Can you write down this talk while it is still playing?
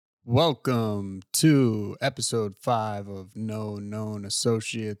Welcome to episode 5 of No Known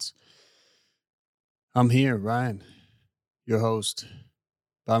Associates. I'm here, Ryan, your host,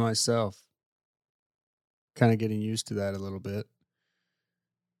 by myself. Kind of getting used to that a little bit.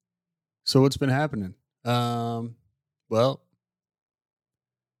 So, what's been happening? Well,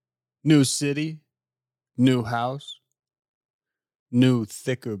 new city, new house, new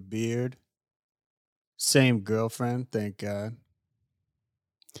thicker beard, same girlfriend, thank God,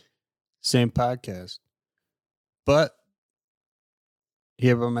 same podcast. But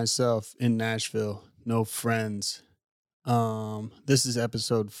here by myself in Nashville, no friends. This is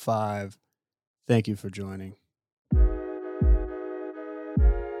episode 5. Thank you for joining.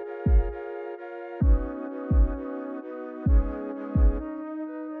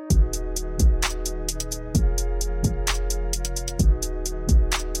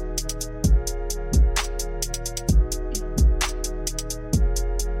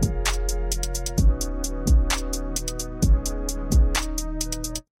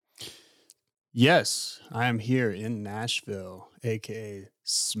 Yes, I am here in Nashville, aka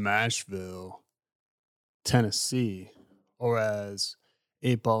Smashville, Tennessee, or as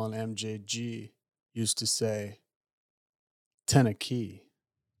 8 Ball and MJG used to say, Tennessee.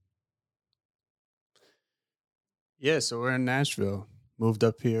 Yeah, so we're in Nashville. Moved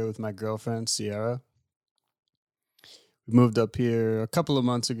up here with my girlfriend, Sierra. We moved up here a couple of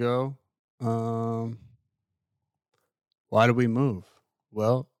months ago. Why did we move?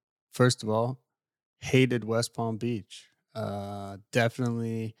 Well, first of all, hated West Palm Beach.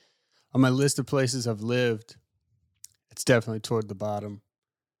 Definitely on my list of places I've lived, it's definitely toward the bottom.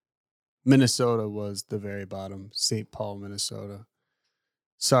 Minnesota was the very bottom. St. Paul, Minnesota.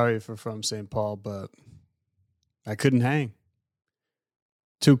 Sorry if you're from St. Paul, but I couldn't hang.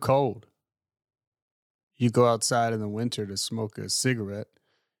 Too cold. You go outside in the winter to smoke a cigarette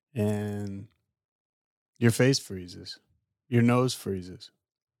and your face freezes. Your nose freezes.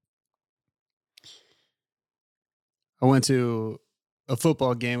 I went to a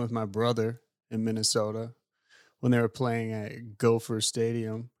football game with my brother in Minnesota when they were playing at Gopher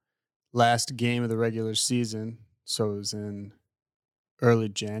Stadium. Last game of the regular season. So it was in early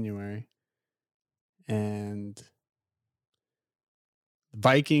January. And the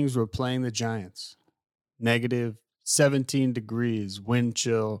Vikings were playing the Giants. Negative 17 degrees, wind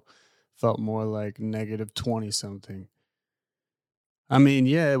chill felt more like negative 20 something. I mean,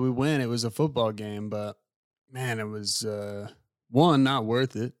 yeah, we win. It was a football game, but man, it was one, not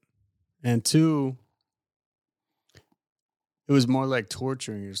worth it. And two, it was more like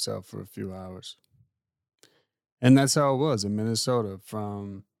torturing yourself for a few hours. And that's how it was in Minnesota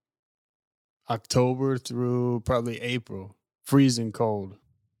from October through probably April. Freezing cold.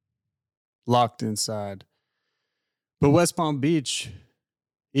 Locked inside. But West Palm Beach,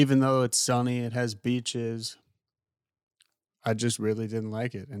 even though it's sunny, it has beaches, I just really didn't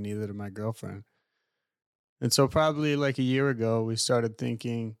like it, and neither did my girlfriend. And so probably like a year ago, we started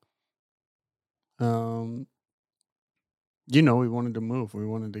thinking, we wanted to move. We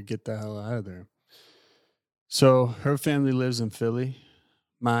wanted to get the hell out of there. So her family lives in Philly.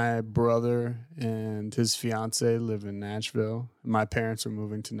 My brother and his fiance live in Nashville. My parents are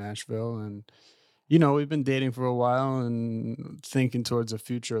moving to Nashville, and we've been dating for a while and thinking towards the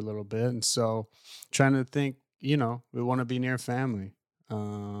future a little bit. And so trying to think, we want to be near family.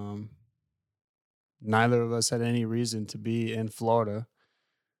 Neither of us had any reason to be in Florida.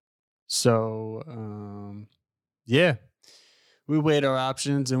 So, yeah, we weighed our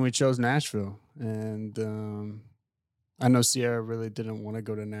options and we chose Nashville. And I know Sierra really didn't want to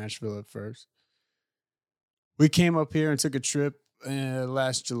go to Nashville at first. We came up here and took a trip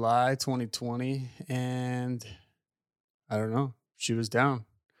last July 2020, and I don't know, she was down.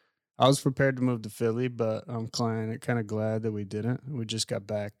 I was prepared to move to Philly, but I'm kind of glad that we didn't. We just got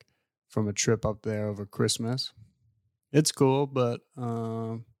back from a trip up there over Christmas. It's cool, but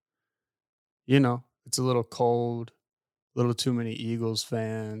it's a little cold, a little too many Eagles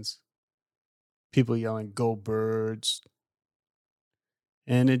fans, people yelling "Go Birds."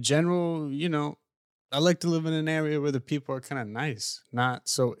 And in general, I like to live in an area where the people are kind of nice, not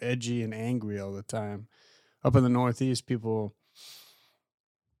so edgy and angry all the time. Up in the Northeast, people,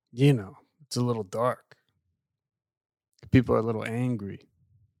 it's a little dark. People are a little angry.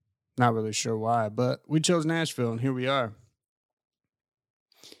 Not really sure why, but we chose Nashville and here we are.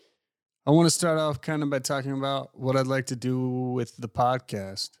 I want to start off kind of by talking about what I'd like to do with the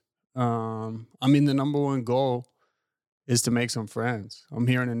podcast. The number one goal is to make some friends. I'm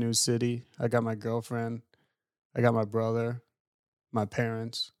here in a new city. I got my girlfriend. I got my brother, my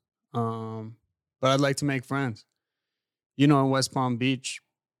parents. But I'd like to make friends. In West Palm Beach,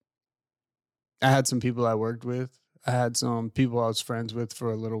 I had some people I worked with. I had some people I was friends with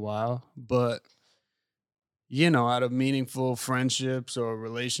for a little while, but out of meaningful friendships or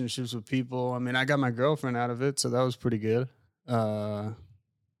relationships with people, I mean, I got my girlfriend out of it, so that was pretty good. Uh,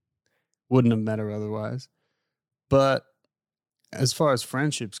 wouldn't have met her otherwise. But as far as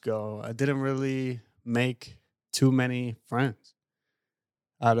friendships go, I didn't really make too many friends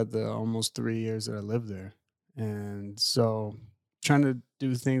out of the almost 3 years that I lived there. And so trying to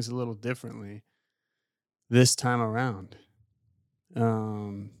do things a little differently this time around.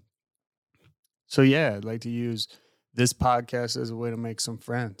 Um, so yeah, I'd like to use this podcast as a way to make some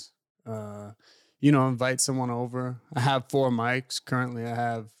friends. Uh, invite someone over. I have 4 mics. Currently, I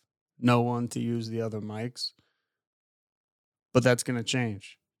have no one to use the other mics, but that's going to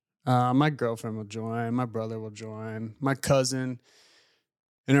change. My girlfriend will join. My brother will join. My cousin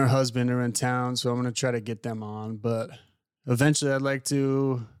and her husband are in town, so I'm going to try to get them on. But eventually, I'd like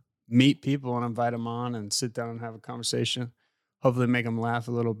to meet people and invite them on and sit down and have a conversation. Hopefully, make them laugh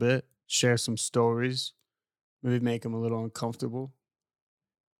a little bit, share some stories, maybe make them a little uncomfortable,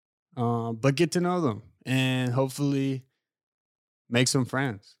 but get to know them and hopefully make some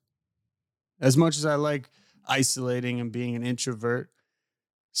friends. As much as I like isolating and being an introvert,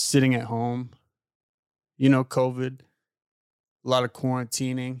 sitting at home, COVID, a lot of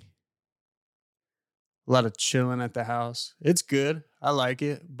quarantining, a lot of chilling at the house. It's good. I like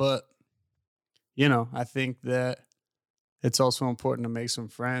it. But, I think that it's also important to make some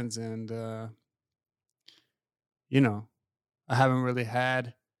friends. And, I haven't really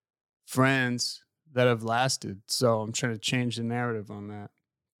had friends that have lasted. So I'm trying to change the narrative on that.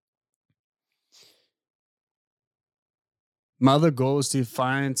 My other goal is to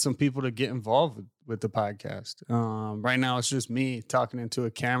find some people to get involved with the podcast. Right now, it's just me talking into a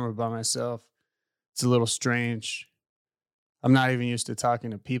camera by myself. It's a little strange. I'm not even used to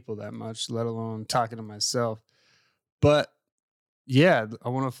talking to people that much, let alone talking to myself. But yeah, I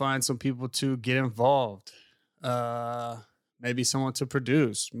want to find some people to get involved. Maybe someone to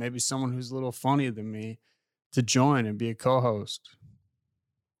produce, maybe someone who's a little funnier than me to join and be a co-host.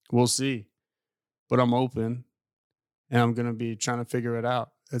 We'll see. But I'm open and I'm going to be trying to figure it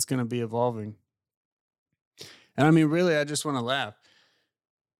out. It's going to be evolving. And I mean, really, I just want to laugh.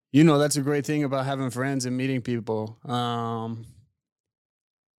 That's a great thing about having friends and meeting people.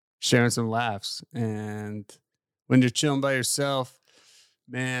 Sharing some laughs. And when you're chilling by yourself,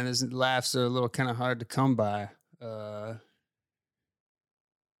 man, those laughs are a little kind of hard to come by.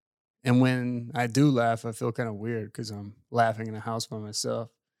 And when I do laugh, I feel kind of weird because I'm laughing in a house by myself.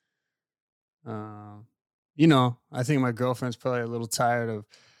 I think my girlfriend's probably a little tired of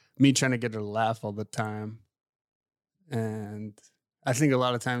me trying to get her to laugh all the time. And I think a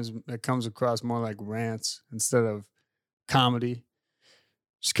lot of times it comes across more like rants instead of comedy.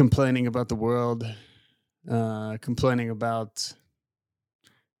 Just complaining about the world, complaining about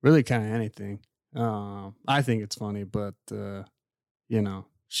really kind of anything. I think it's funny, but,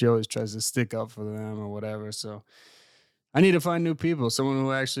 she always tries to stick up for them or whatever. So I need to find new people, someone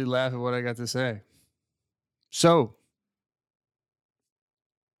who actually laugh at what I got to say. So,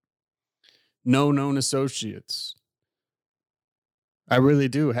 no known associates. I really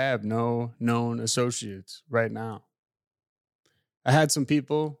do have no known associates right now. I had some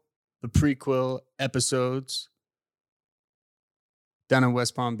people, the prequel episodes down in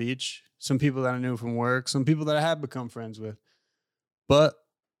West Palm Beach, some people that I knew from work, some people that I have become friends with. But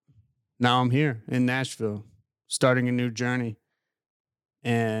now I'm here in Nashville, starting a new journey.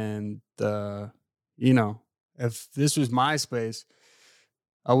 And, if this was MySpace,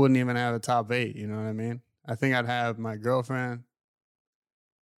 I wouldn't even have a top 8. You know what I mean? I think I'd have my girlfriend,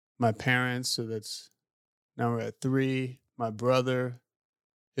 my parents. So now we're at 3, my brother,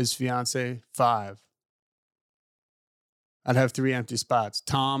 his fiance, 5. I'd have 3 empty spots.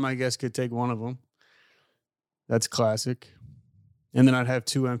 Tom, I guess, could take one of them. That's classic. And then I'd have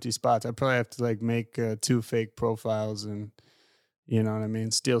 2 empty spots. I'd probably have to make 2 fake profiles and, you know what I mean,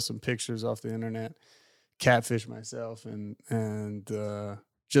 steal some pictures off the internet, catfish myself, and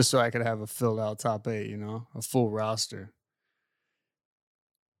just so I could have a filled out top 8, a full roster.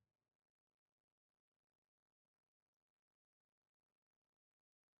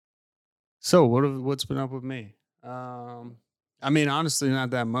 So what's been up with me? I mean, honestly, not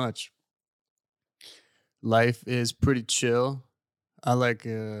that much. Life is pretty chill. I like,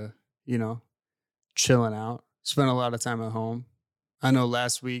 chilling out. Spent a lot of time at home. I know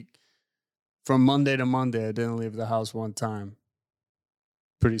last week, from Monday to Monday, I didn't leave the house one time.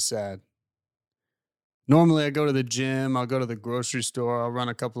 Pretty sad. Normally, I go to the gym. I'll go to the grocery store. I'll run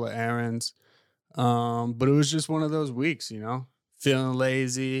a couple of errands. But it was just one of those weeks, feeling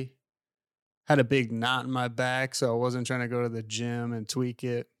lazy, Had a big knot in my back, so I wasn't trying to go to the gym and tweak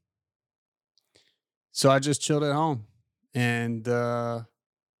it. So I just chilled at home. And I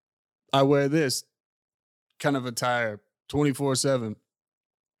wear this kind of attire 24/7.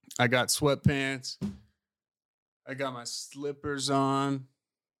 I got sweatpants. I got my slippers on.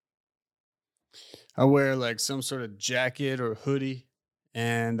 I wear like some sort of jacket or hoodie,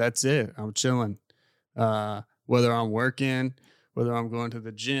 and that's it. I'm chilling. Whether I'm working, whether I'm going to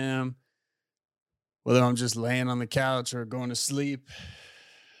the gym, whether I'm just laying on the couch or going to sleep,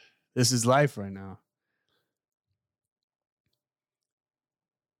 this is life right now.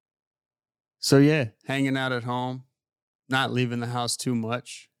 So yeah, hanging out at home, not leaving the house too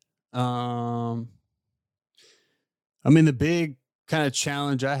much. Um, I mean, the big kind of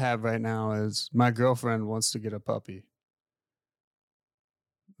challenge I have right now is my girlfriend wants to get a puppy.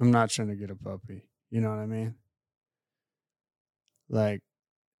 I'm not trying to get a puppy. You know what I mean? Like,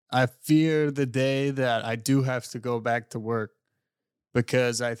 I fear the day that I do have to go back to work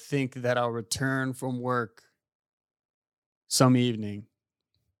because I think that I'll return from work some evening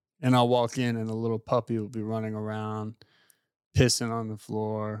and I'll walk in and a little puppy will be running around, pissing on the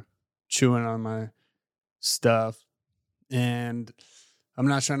floor, chewing on my stuff. And I'm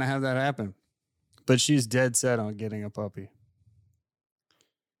not trying to have that happen. But she's dead set on getting a puppy.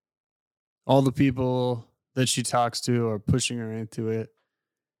 All the people that she talks to are pushing her into it.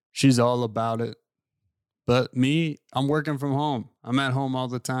 She's all about it. But me, I'm working from home. I'm at home all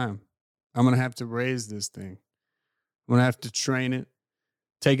the time. I'm going to have to raise this thing. I'm going to have to train it,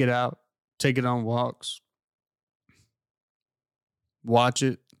 take it out, take it on walks, watch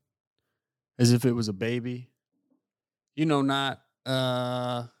it as if it was a baby. You know, not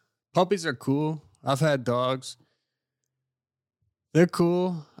puppies are cool. I've had dogs. They're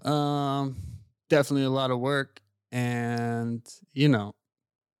cool. Definitely a lot of work. And, you know,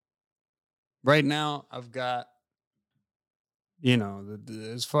 right now I've got, you know,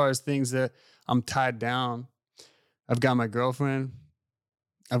 as far as things that I'm tied down, I've got my girlfriend,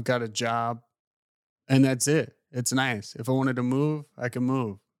 I've got a job, and that's it. It's nice. If I wanted to move, I could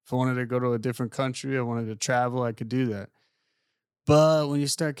move. If I wanted to go to a different country, I wanted to travel, I could do that. But when you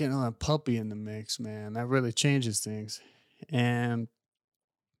start getting a puppy in the mix, man, that really changes things. And,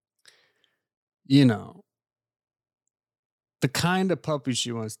 you know, the kind of puppy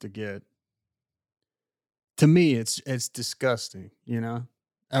she wants to get, to me, it's disgusting, you know?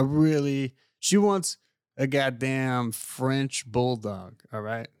 I really she wants a goddamn French bulldog, all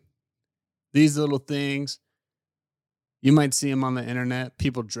right? These little things, you might see them on the internet,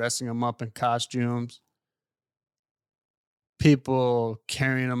 people dressing them up in costumes, people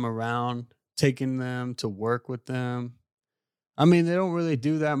carrying them around, taking them to work with them. I mean, they don't really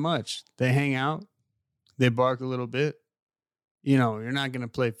do that much. They hang out, they bark a little bit. You know, you're not going to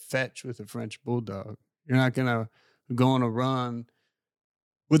play fetch with a French bulldog. You're not going to go on a run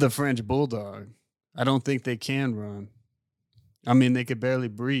with a French bulldog. I don't think they can run. I mean, they could barely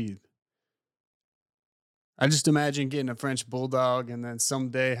breathe. I just imagine getting a French bulldog and then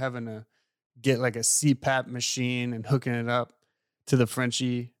someday having to get like a CPAP machine and hooking it up to the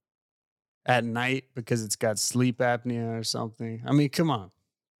Frenchie at night because it's got sleep apnea or something. I mean, come on.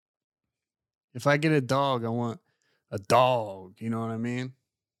 If I get a dog, I want a dog. You know what I mean?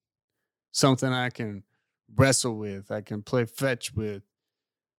 Something I can wrestle with, I can play fetch with,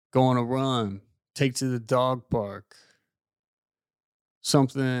 go on a run, take to the dog park.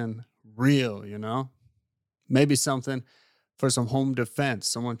 Something real, you know? Maybe something for some home defense.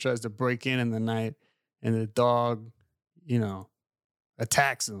 Someone tries to break in the night and the dog, you know,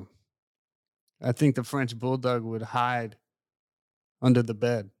 attacks them. I think the French bulldog would hide under the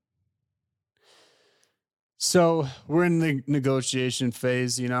bed. So we're in the negotiation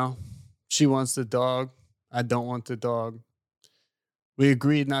phase, you know. She wants the dog. I don't want the dog. We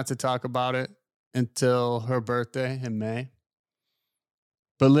agreed not to talk about it until her birthday in May.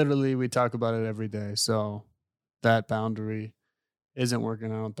 But literally, we talk about it every day. So that boundary isn't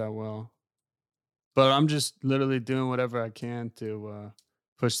working out that well. But I'm just literally doing whatever I can to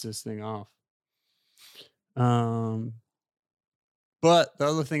push this thing off. Um, but the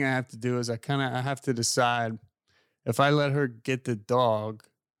other thing I have to do is I have to decide if I let her get the dog,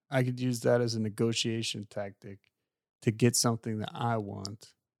 I could use that as a negotiation tactic to get something that I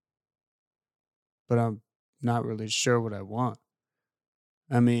want. But I'm not really sure what I want.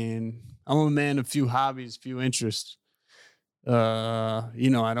 I mean, I'm a man of few hobbies, few interests. You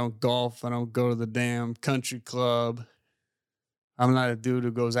know, I don't golf. I don't go to the damn country club. I'm not a dude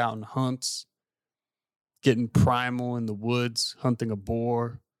who goes out and hunts, getting primal in the woods, hunting a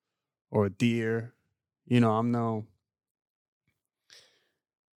boar or a deer. You know, I'm no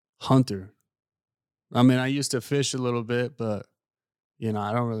hunter. I mean, I used to fish a little bit, but I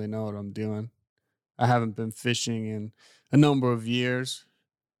don't really know what I'm doing. I haven't been fishing in a number of years.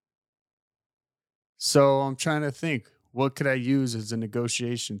 So I'm trying to think, what could I use as a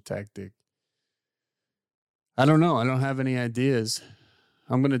negotiation tactic? I don't know. I don't have any ideas.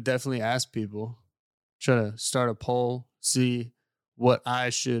 I'm going to definitely ask people, try to start a poll, see what I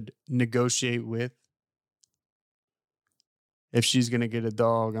should negotiate with. If she's going to get a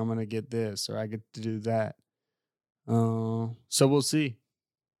dog, I'm going to get this, or I get to do that. So we'll see.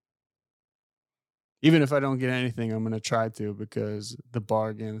 Even if I don't get anything, I'm going to try to, because the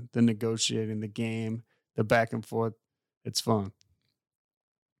bargain, the negotiating, the game, the back and forth, it's fun.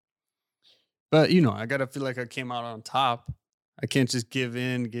 But, I got to feel like I came out on top. I can't just give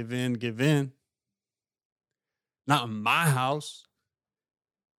in, give in, give in. Not in my house.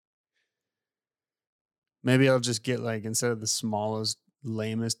 Maybe I'll just get, like, instead of the smallest,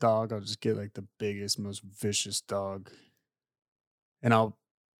 lamest dog, I'll just get like the biggest, most vicious dog. And I'll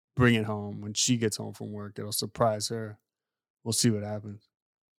bring it home when she gets home from work. It'll surprise her. We'll see what happens.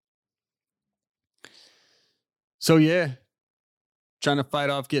 So yeah, trying to fight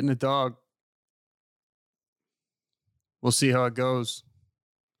off getting a dog. We'll see how it goes.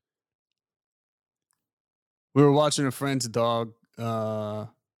 We were watching a friend's dog.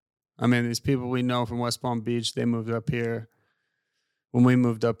 These people we know from West Palm Beach, they moved up here when we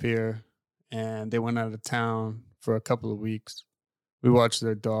moved up here, and they went out of town for a couple of weeks. We watched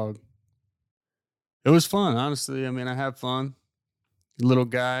their dog. It was fun, honestly. I had fun. Little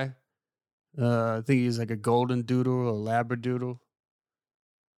guy. I think he's like a golden doodle or a labradoodle.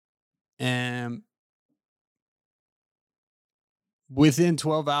 And within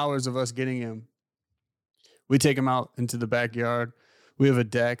 12 hours of us getting him, we take him out into the backyard. We have a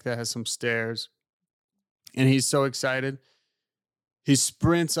deck that has some stairs. And he's so excited. He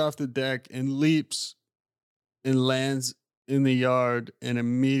sprints off the deck and leaps and lands in the yard, and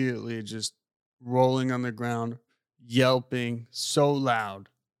immediately just rolling on the ground, yelping so loud.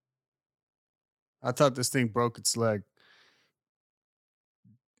 I thought this thing broke its leg.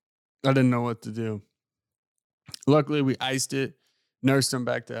 I didn't know what to do. Luckily, we iced it, nursed him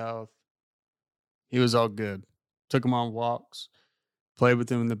back to health. He was all good. Took him on walks, played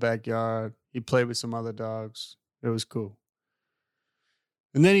with him in the backyard. He played with some other dogs. It was cool.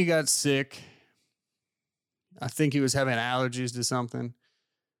 And then he got sick. I think he was having allergies to something.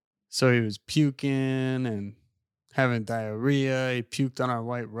 So he was puking and having diarrhea. He puked on our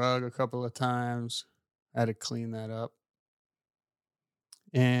white rug a couple of times. I had to clean that up.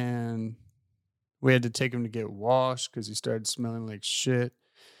 And we had to take him to get washed because he started smelling like shit.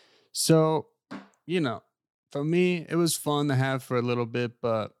 So, for me, it was fun to have for a little bit,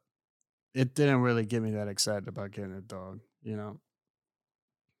 but it didn't really get me that excited about getting a dog,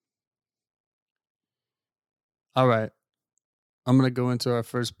 All right. I'm going to go into our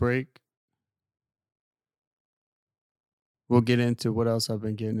first break. We'll get into what else I've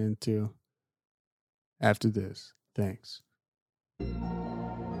been getting into after this. Thanks.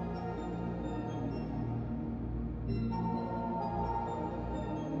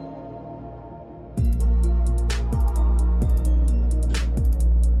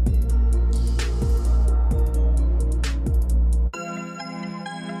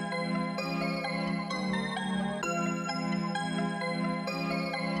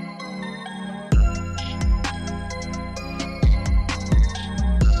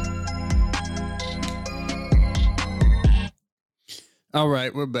 All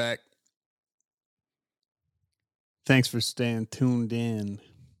right, we're back. Thanks for staying tuned in.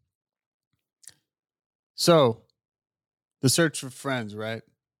 So, the search for friends, right?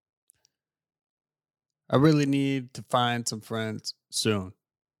 I really need to find some friends soon.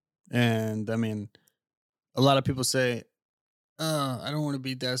 And a lot of people say, I don't want to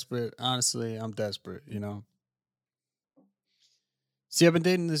be desperate. Honestly, I'm desperate, See, I've been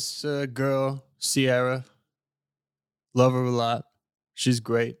dating this girl, Sierra. Love her a lot. She's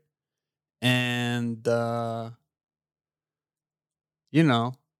great. And,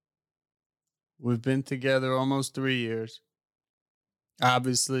 we've been together almost 3 years.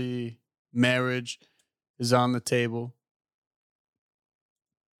 Obviously, marriage is on the table.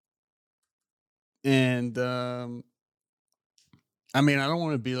 And, I don't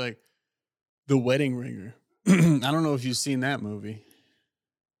want to be like the wedding ringer. I don't know if you've seen that movie.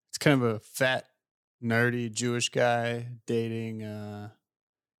 It's kind of a fat, nerdy Jewish guy dating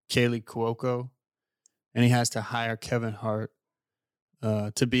Kaylee Cuoco. And he has to hire Kevin Hart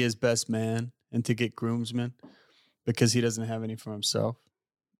to be his best man and to get groomsmen because he doesn't have any for himself.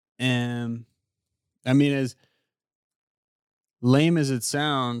 And as lame as it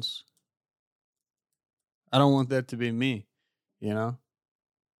sounds, I don't want that to be me, you know?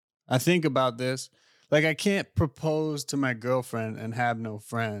 I think about this. Like, I can't propose to my girlfriend and have no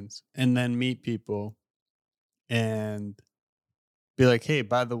friends and then meet people and be like, hey,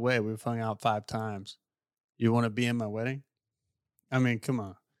 by the way, we've hung out 5 times. You want to be in my wedding? I mean, come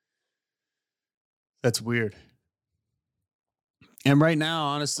on. That's weird. And right now,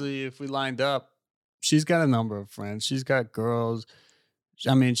 honestly, if we lined up, she's got a number of friends. She's got girls.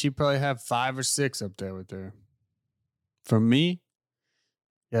 I mean, she probably have 5 or 6 up there with her. For me,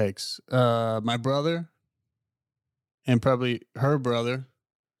 yikes. My brother and probably her brother.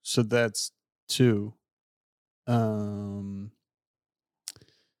 So that's 2. Um,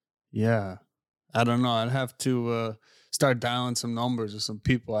 yeah. I don't know. I'd have to start dialing some numbers of some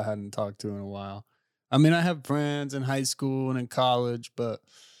people I hadn't talked to in a while. I mean, I have friends in high school and in college, but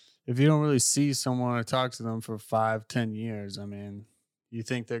if you don't really see someone or talk to them for 5, 10 years, I mean, you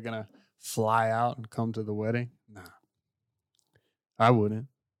think they're gonna fly out and come to the wedding? Nah, I wouldn't,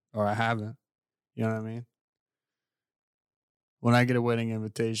 or I haven't. You know what I mean? When I get a wedding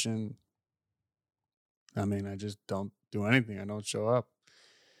invitation, I mean, I just don't do anything. I don't show up.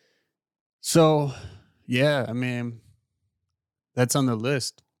 So, yeah, I mean, that's on the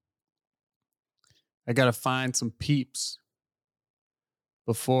list. I gotta find some peeps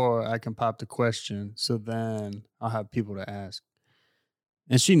before I can pop the question. So then I'll have people to ask.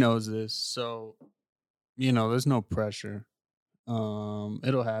 And she knows this. So, there's no pressure.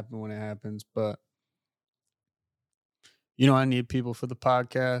 It'll happen when it happens. But, I need people for the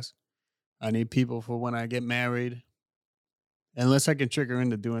podcast. I need people for when I get married. Unless I can trick her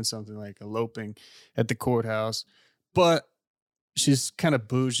into doing something like eloping at the courthouse. But she's kind of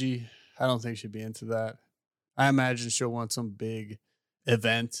bougie. I don't think she'd be into that. I imagine she'll want some big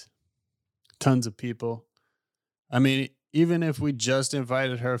event, tons of people. I mean, even if we just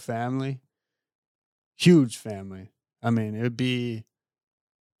invited her family, huge family. I mean, it would be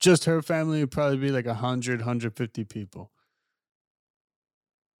just her family would probably be like 100, people.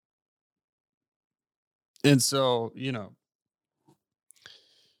 And so,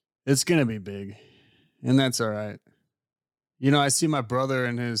 it's going to be big. And that's all right. I see my brother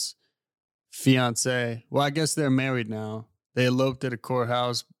and his fiance. Well, I guess they're married now. They eloped at a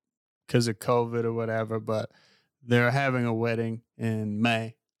courthouse because of COVID or whatever, but they're having a wedding in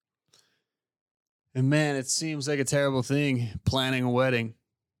May. And man, it seems like a terrible thing planning a wedding.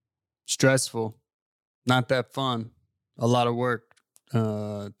 Stressful, not that fun, a lot of work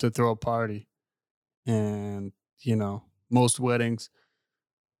to throw a party. And, most weddings,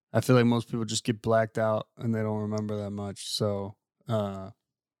 I feel like most people just get blacked out and they don't remember that much. So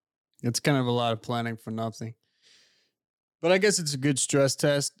it's kind of a lot of planning for nothing. But I guess it's a good stress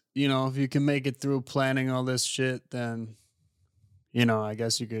test. If you can make it through planning all this shit, then, I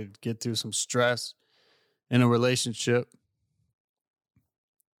guess you could get through some stress in a relationship.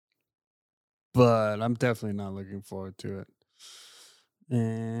 But I'm definitely not looking forward to it.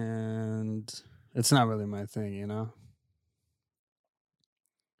 And it's not really my thing.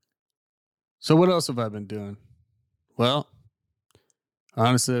 So what else have I been doing? Well,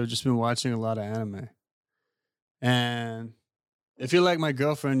 honestly, I've just been watching a lot of anime. And if you're like my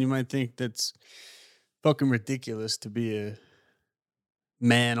girlfriend, you might think that's fucking ridiculous to be a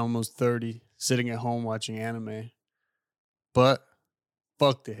man almost 30 sitting at home watching anime. But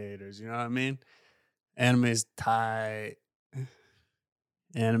fuck the haters, you know what I mean? Anime is tight.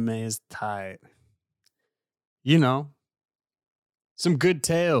 Anime is tight. You know, some good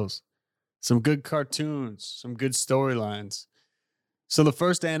tales, some good cartoons, some good storylines. So the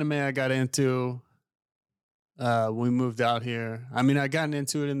first anime I got into, we moved out here. I mean, I gotten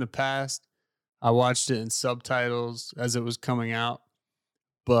into it in the past. I watched it in subtitles as it was coming out,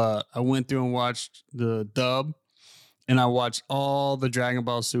 but I went through and watched the dub, and I watched all the Dragon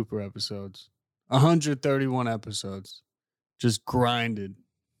Ball Super episodes, 131 episodes, just grinded.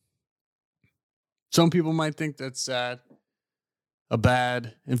 Some people might think that's sad, a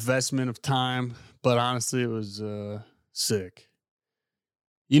bad investment of time, but honestly, it was sick.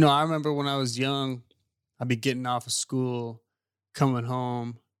 I remember when I was young, I'd be getting off of school, coming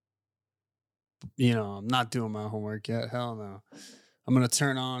home. I'm not doing my homework yet. Hell no. I'm going to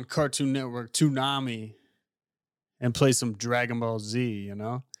turn on Cartoon Network, Toonami, and play some Dragon Ball Z.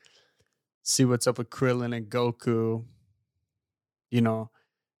 See what's up with Krillin and Goku.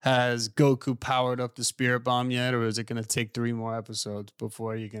 Has Goku powered up the Spirit Bomb yet, or is it going to take 3 more episodes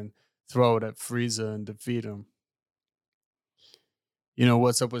before you can throw it at Frieza and defeat him?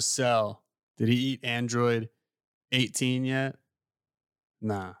 What's up with Cell? Did he eat Android 18 yet?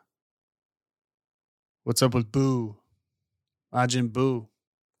 Nah. What's up with Boo? Majin Buu.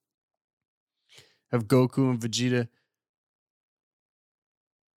 Have Goku and Vegeta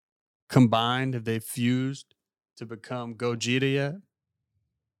combined? Have they fused to become Gogeta yet?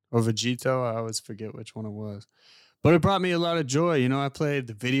 Or Vegito? I always forget which one it was. But it brought me a lot of joy. You know, I played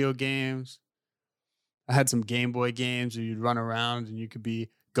the video games. I had some Game Boy games where you'd run around and you could be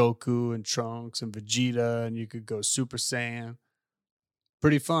Goku and Trunks and Vegeta and you could go Super Saiyan.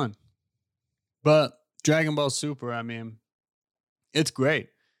 Pretty fun. But Dragon Ball Super, I mean, it's great.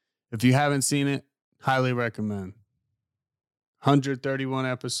 If you haven't seen it, highly recommend. 131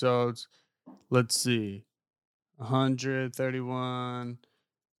 episodes. Let's see. 131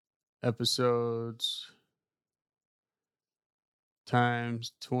 episodes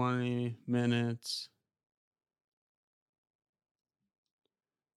times 20 minutes.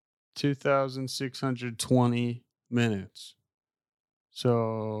 2,620 minutes.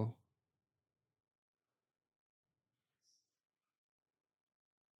 So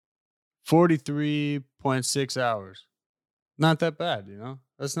 43.6 hours. Not that bad, you know?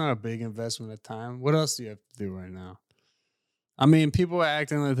 That's not a big investment of time. What else do you have to do right now? I mean, people are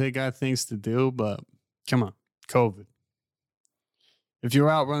acting like they got things to do, but come on, COVID. If you're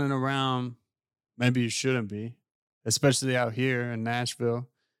out running around, maybe you shouldn't be, especially out here in Nashville,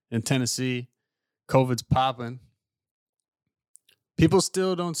 in Tennessee. COVID's popping. People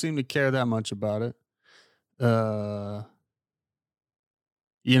still don't seem to care that much about it.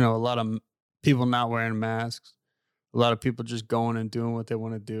 You know, a lot of people not wearing masks, a lot of people just going and doing what they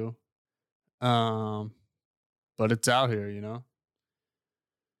want to do. But it's out here, you know.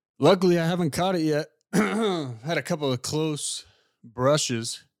 Luckily, I haven't caught it yet. Had a couple of close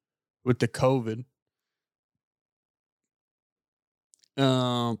brushes with the COVID.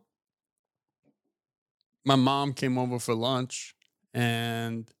 My mom came over for lunch,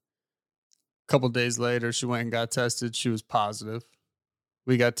 and a couple days later, she went and got tested. She was positive.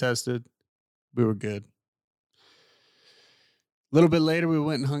 We got tested. We were good. A little bit later, we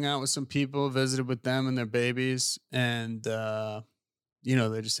went and hung out with some people, visited with them and their babies. And, you know,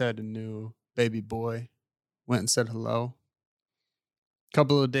 they just had a new baby boy. Went and said hello. A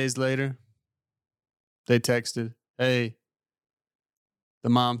couple of days later, they texted, hey, the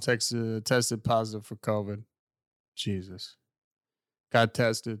mom tested positive for COVID. Jesus. Got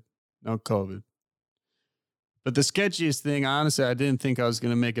tested, no COVID. But the sketchiest thing, honestly, I didn't think I was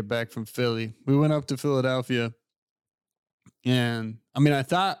going to make it back from Philly. We went up to Philadelphia. And I mean,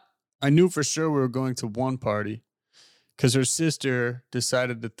 I knew for sure we were going to one party because her sister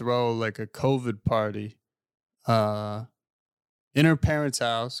decided to throw like a COVID party in her parents'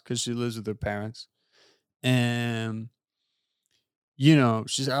 house because she lives with her parents. And, you know,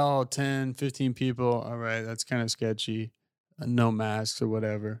 she's, 10, 15 people. All right, that's kind of sketchy. No masks or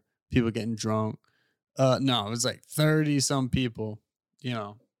whatever. People getting drunk. No, it was like 30 some people, you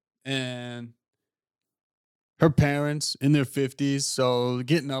know, and her parents in their 50s. So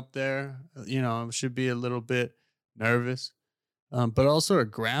getting up there, you know, should be a little bit nervous. But also her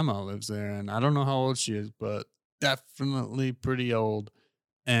grandma lives there, and I don't know how old she is, but definitely pretty old.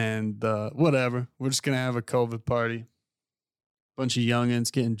 And whatever, we're just gonna have a COVID party. Bunch of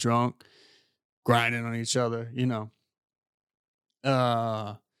youngins getting drunk, grinding on each other, you know.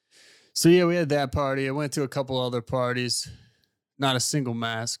 So yeah, we had that party. I went to a couple other parties. Not a single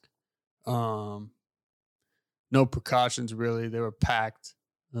mask. No precautions really. They were packed,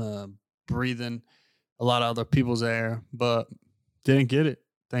 breathing a lot of other people's air, but didn't get it.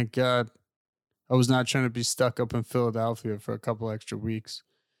 Thank God. I was not trying to be stuck up in Philadelphia for a couple extra weeks,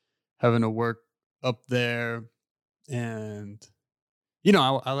 having to work up there. And, you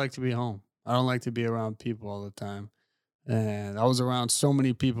know, I like to be home. I don't like to be around people all the time. And I was around so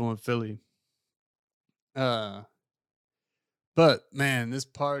many people in Philly. But man, this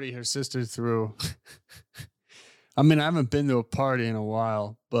party her sister threw. I mean, I haven't been to a party in a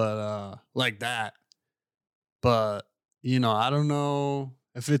while, but like that. But, you know, I don't know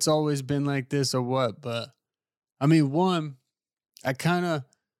if it's always been like this or what, but I mean, one, I kind of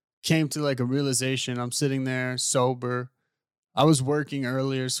came to like a realization. I'm sitting there sober. I was working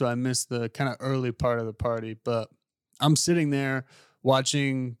earlier, so I missed the kind of early part of the party, but I'm sitting there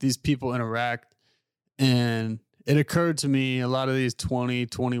watching these people interact, and it occurred to me a lot of these 20,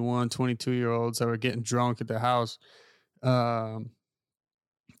 21, 22-year-olds that were getting drunk at the house. I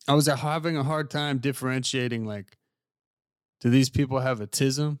was having a hard time differentiating, like, do these people have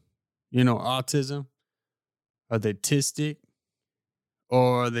autism? You know, autism? Are they autistic?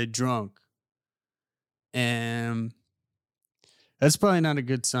 Or are they drunk? And that's probably not a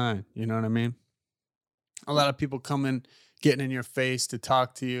good sign. You know what I mean? A lot of people coming, getting in your face to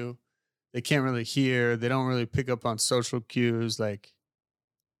talk to you. They can't really hear. They don't really pick up on social cues. Like,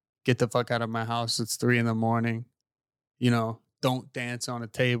 get the fuck out of my house. It's 3 in the morning. Don't dance on a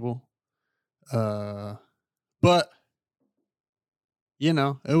table. Uh, but it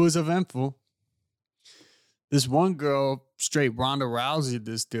was eventful. This one girl straight Ronda Rousey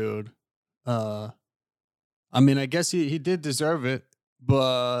this dude. Uh, I mean, I guess he did deserve it,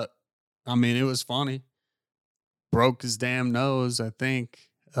 but I mean, it was funny. Broke his damn nose, I think.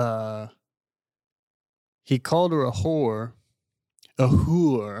 He called her a whore,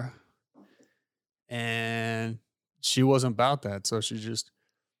 and she wasn't about that, so she just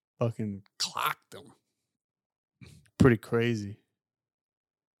fucking clocked him. Pretty crazy.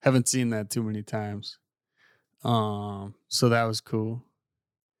 Haven't seen that too many times. So that was cool.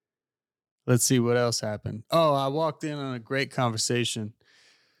 Let's see what else happened. Oh, I walked in on a great conversation.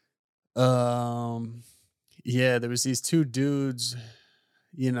 Yeah, there was these two dudes,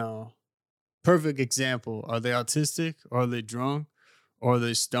 you know, perfect example. Are they autistic? Or are they drunk? Or are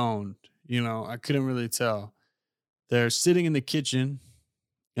they stoned? I couldn't really tell. They're sitting in the kitchen.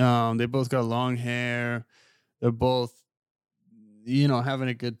 They both got long hair. They're both, having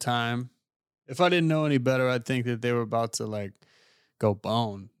a good time. If I didn't know any better, I'd think that they were about to like go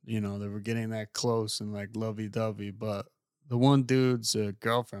bone. They were getting that close and like lovey dovey. But the one dude's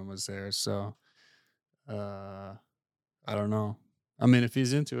girlfriend was there, so I don't know. I mean, if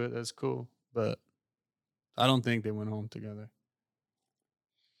he's into it, that's cool. But I don't think they went home together.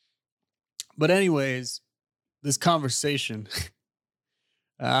 But anyways, this conversation.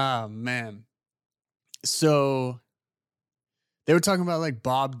 Ah, man. So they were talking about like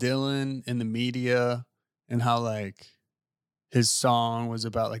Bob Dylan in the media and how like his song was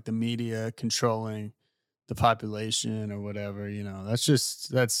about like the media controlling the population or whatever.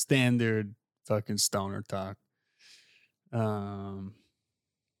 That's standard fucking stoner talk.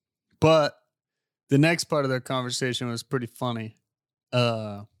 But the next part of their conversation was pretty funny.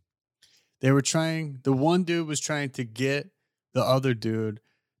 The one dude was trying to get the other dude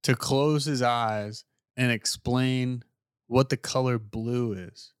to close his eyes and explain what the color blue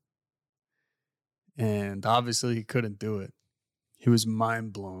is. And obviously he couldn't do it. He was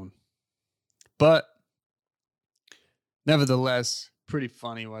mind blown. But nevertheless, pretty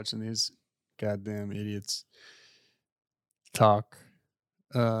funny watching these goddamn idiots talk.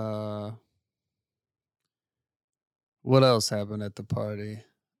 What else happened at the party?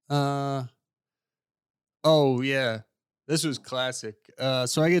 Oh yeah. This was classic.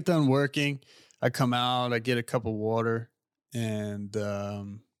 So I get done working, I come out, I get a cup of water, and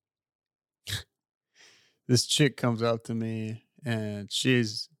this chick comes up to me and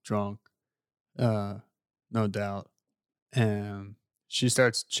she's drunk, no doubt. And she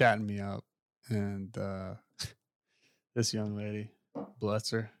starts chatting me up. And this young lady,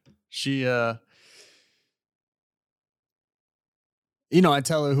 bless her, she I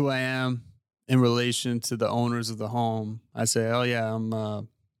tell her who I am in relation to the owners of the home. I say, oh yeah, I'm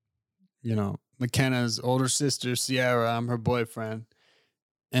McKenna's older sister, Sierra. I'm her boyfriend.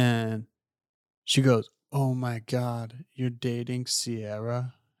 And she goes, oh my God, you're dating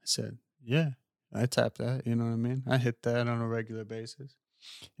Sierra? I said, yeah, I tap that. You know what I mean? I hit that on a regular basis.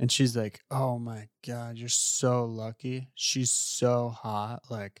 And she's like, oh my God, you're so lucky. She's so hot.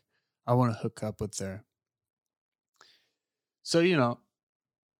 Like, I want to hook up with her. So,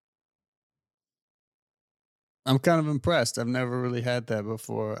 I'm kind of impressed. I've never really had that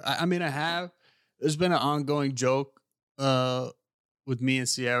before. I mean, I have. There's been an ongoing joke with me and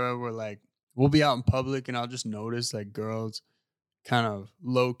Sierra where like we'll be out in public and I'll just notice like girls kind of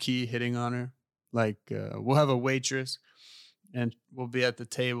low key hitting on her. Like we'll have a waitress and we'll be at the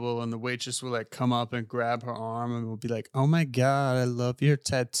table and the waitress will like come up and grab her arm and we'll be like, oh my God, I love your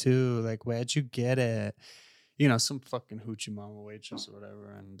tattoo. Like, where'd you get it? Some fucking hoochie mama waitress or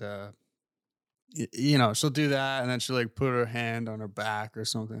whatever. And she'll do that and then she'll like put her hand on her back or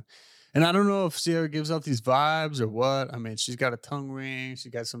something. And I don't know if Sierra gives off these vibes or what. I mean, she's got a tongue ring,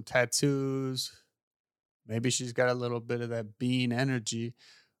 she got some tattoos. Maybe she's got a little bit of that bean energy,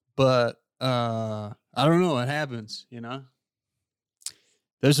 but I don't know what happens,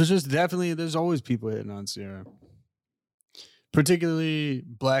 there's always people hitting on Sierra. Particularly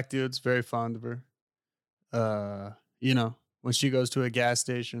black dudes, very fond of her. When she goes to a gas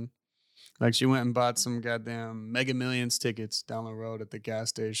station, like she went and bought some goddamn Mega Millions tickets down the road at the gas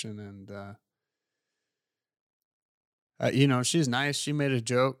station. And, she's nice. She made a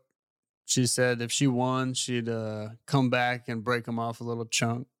joke. She said if she won, she'd come back and break them off a little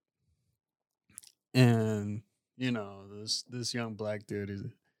chunk. And, this young black dude is,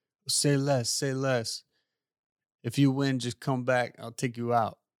 say less, say less. If you win, just come back. I'll take you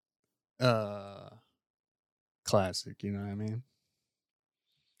out. Classic, you know what I mean?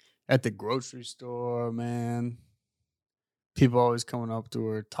 at the grocery store, man. People always coming up to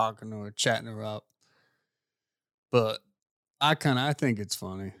her, talking to her, chatting her up. But I think it's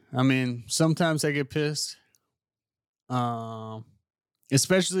funny. I mean, sometimes I get pissed. Um,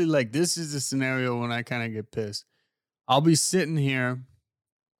 Especially like this is a scenario when I kind of get pissed. I'll be sitting here,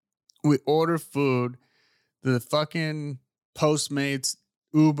 we order food, the fucking Postmates,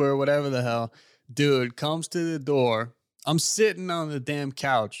 Uber, whatever the hell, dude comes to the door. I'm sitting on the damn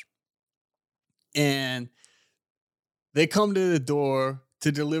couch and they come to the door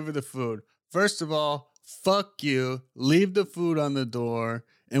to deliver the food. First of all, fuck you. Leave the food on the door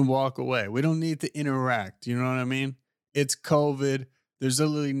and walk away. We don't need to interact. You know what I mean? It's COVID. There's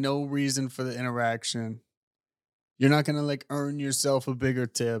literally no reason for the interaction. You're not going to like earn yourself a bigger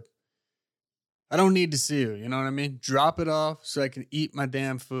tip. I don't need to see you. You know what I mean? Drop it off so I can eat my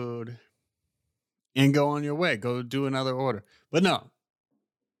damn food and go on your way. Go do another order. But no,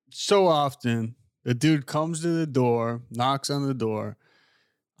 so often the dude comes to the door, knocks on the door.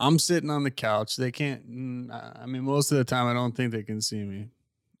 I'm sitting on the couch. They can't, I mean, most of the time, I don't think they can see me.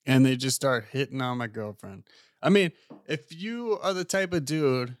 And they just start hitting on my girlfriend. I mean, if you are the type of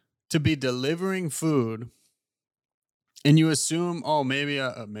dude to be delivering food and you assume, oh,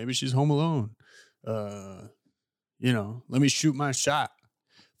 maybe she's home alone. Let me shoot my shot.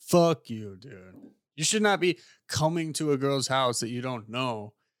 Fuck you, dude. You should not be coming to a girl's house that you don't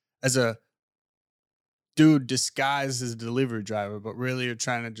know as a dude disguised as a delivery driver, but really you're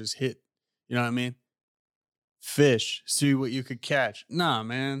trying to just hit, you know what I mean? Fish, see what you could catch. Nah,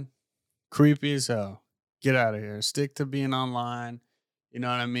 man. Creepy as hell. Get out of here. Stick to being online. You know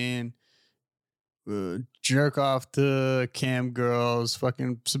what I mean? Jerk off to cam girls.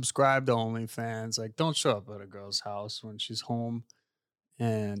 Fucking subscribe to OnlyFans. Like, don't show up at a girl's house when she's home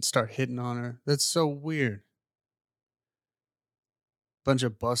and start hitting on her. That's so weird. Bunch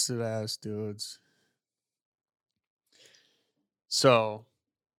of busted ass dudes. So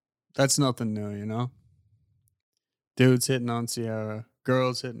that's nothing new, you know? Dudes hitting on Sierra,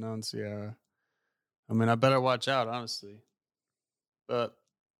 girls hitting on Sierra. I mean, I better watch out, honestly. But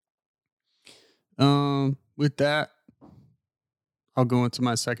with that, I'll go into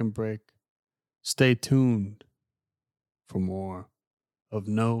my second break. Stay tuned for more of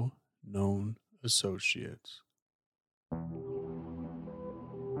No Known Associates.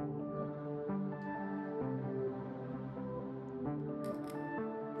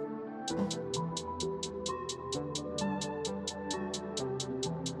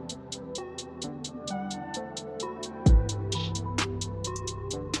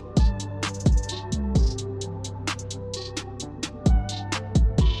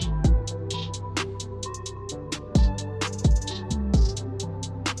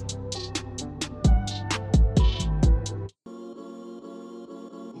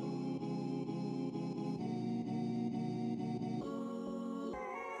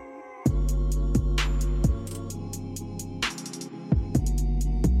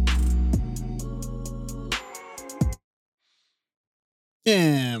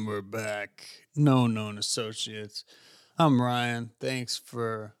 And we're back. No Known Associates. I'm Ryan. Thanks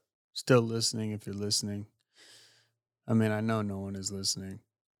for still listening if you're listening. I mean, I know no one is listening.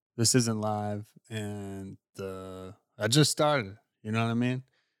 This isn't live, and I just started. You know what I mean?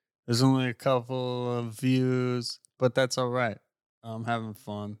 There's only a couple of views, but that's all right. I'm having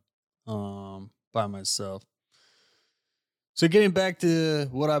fun by myself. So getting back to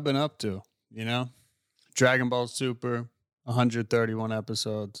what I've been up to, Dragon Ball Super, 131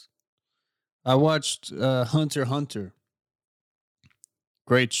 episodes. I watched Hunter x Hunter.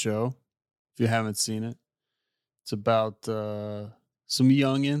 Great show. If you haven't seen it, it's about some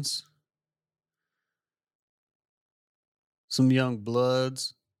youngins, some young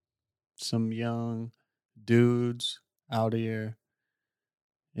bloods, some young dudes out here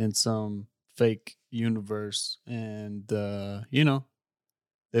in some fake universe, and they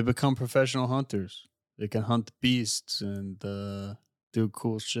become professional hunters. They can hunt beasts and do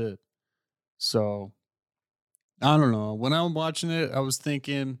cool shit. So I don't know. When I'm watching it, I was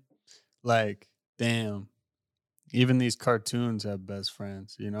thinking, like, damn, even these cartoons have best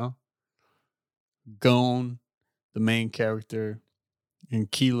friends, Gon, the main character,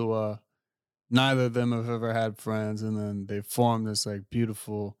 and Killua, neither of them have ever had friends, and then they form this like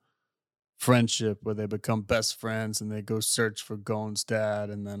beautiful friendship where they become best friends and they go search for Gon's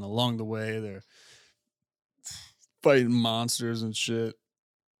dad, and then along the way they're fighting monsters and shit.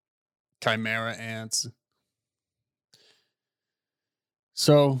 Chimera ants.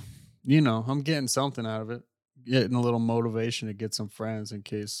 So, I'm getting something out of it. Getting a little motivation to get some friends in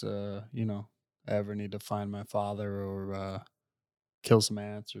case I ever need to find my father or kill some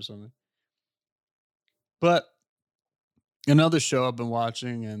ants or something. But another show I've been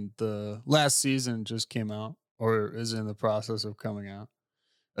watching, and the last season just came out or is in the process of coming out.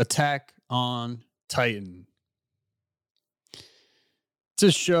 Attack on Titan. It's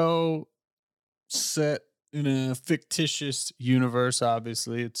a show set in a fictitious universe,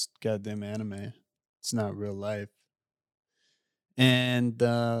 obviously. It's goddamn anime. It's not real life. And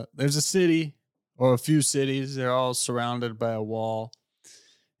there's a city or a few cities. They're all surrounded by a wall.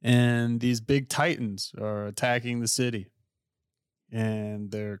 And these big titans are attacking the city.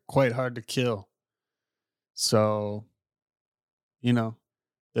 And they're quite hard to kill. So, you know,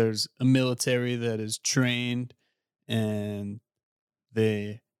 there's a military that is trained, and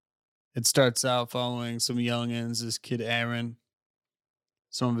it starts out following some youngins, this kid Aaron,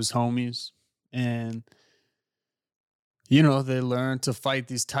 some of his homies, and they learn to fight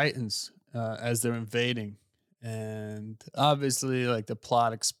these titans as they're invading. And obviously, like, the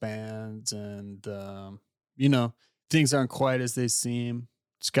plot expands, and things aren't quite as they seem.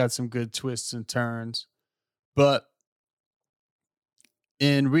 It's got some good twists and turns, but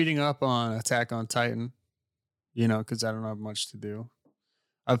in reading up on Attack on Titan, because I don't have much to do,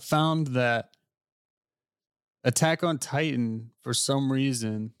 I've found that Attack on Titan, for some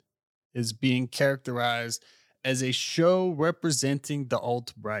reason, is being characterized as a show representing the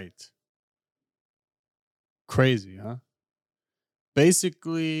alt-right. Crazy, huh?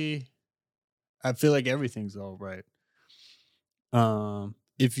 Basically, I feel like everything's all right.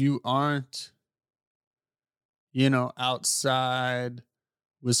 If you aren't, outside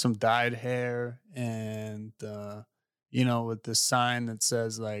with some dyed hair and, with the sign that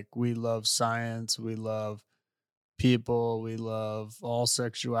says, like, we love science, we love people, we love all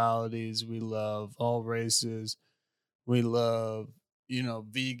sexualities, we love all races, we love,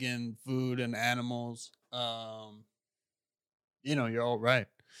 vegan food and animals, you're all right.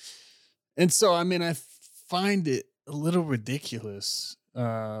 And so, I mean, I find it a little ridiculous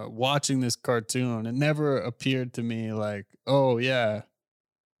watching this cartoon. It never appeared to me like, oh, yeah,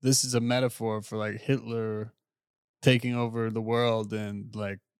 this is a metaphor for, like, Hitler taking over the world and,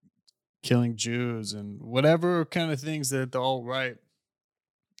 like, killing Jews and whatever kind of things that the alt-right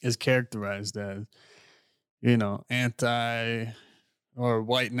is characterized as, anti or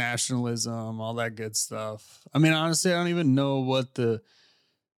white nationalism, all that good stuff. I mean, honestly, I don't even know what the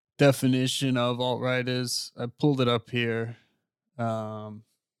definition of alt-right is. I pulled it up here. Um,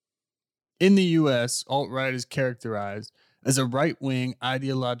 in the US, alt-right is characterized as a right-wing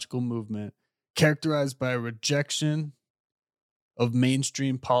ideological movement characterized by a rejection of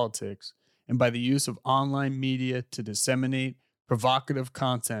mainstream politics and by the use of online media to disseminate provocative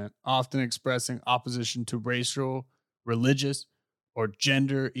content, often expressing opposition to racial, religious, or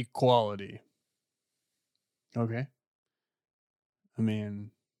gender equality. Okay. I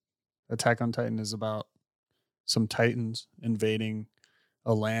mean, Attack on Titan is about some titans invading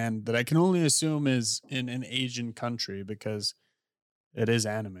a land that I can only assume is in an Asian country because it is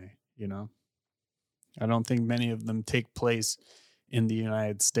anime, I don't think many of them take place in the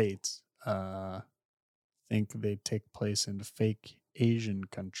United States. Think they take place in fake Asian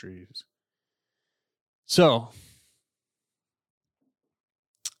countries. So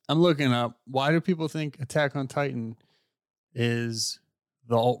I'm looking up, why do people think Attack on Titan is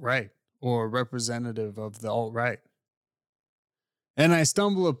the alt-right or representative of the alt-right? And I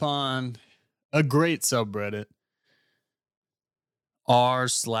stumble upon a great subreddit,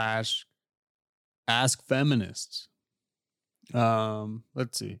 r/askfeminists.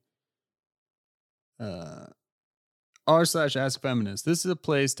 Let's see. r/askfeminists. This is a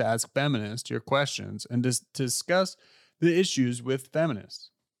place to ask feminists your questions and to discuss the issues with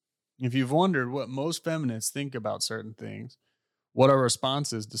feminists. If you've wondered what most feminists think about certain things, what our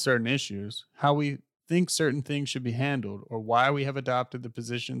responses to certain issues, how we think certain things should be handled, or why we have adopted the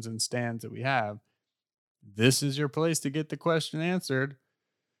positions and stands that we have, this is your place to get the question answered.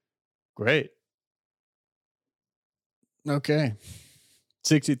 Great. Okay.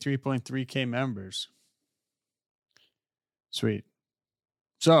 63.3K members. Sweet.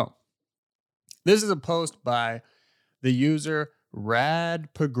 So, this is a post by the user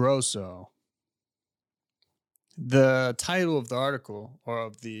Rad Pagroso. The title of the article, or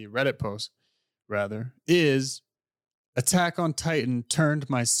of the Reddit post, rather, is Attack on Titan turned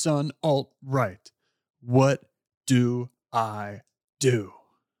my son alt-right. What do I do?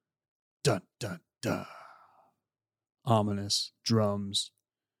 Dun, dun, dun. Ominous drums.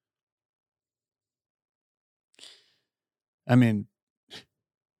 I mean,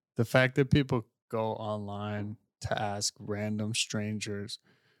 the fact that people go online to ask random strangers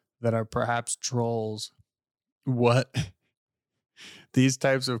that are perhaps trolls what These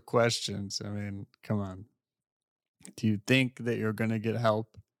types of questions, I mean, come on. Do you think that you're going to get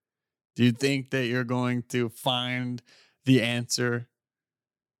help? Do you think that you're going to find the answer?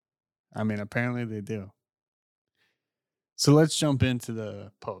 I mean, apparently they do. So let's jump into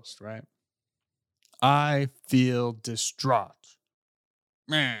the post, right? I feel distraught.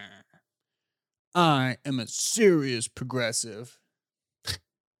 Meh. I am a serious progressive,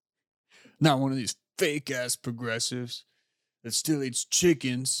 not one of these fake ass progressives that still eats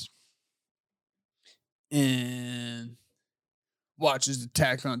chickens and watches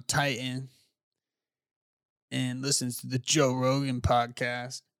Attack on Titan and listens to the Joe Rogan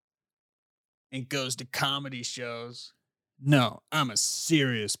podcast and goes to comedy shows. No, I'm a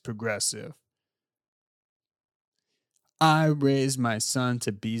serious progressive. I raised my son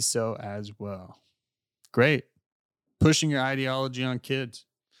to be so as well. Great. Pushing your ideology on kids.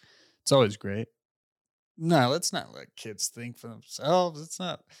 It's always great. No, let's not let kids think for themselves. Let's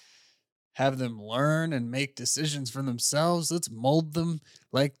not have them learn and make decisions for themselves. Let's mold them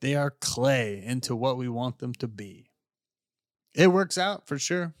like they are clay into what we want them to be. It works out for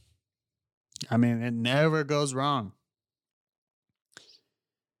sure. I mean, it never goes wrong.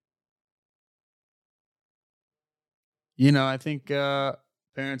 I think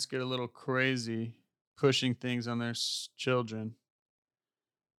parents get a little crazy pushing things on their children.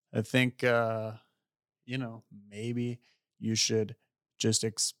 I think, maybe you should just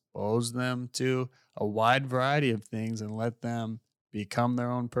expose them to a wide variety of things and let them become their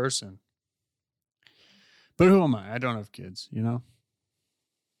own person. But who am I? I don't have kids.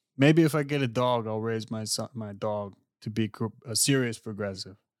 Maybe if I get a dog, I'll raise my dog to be a serious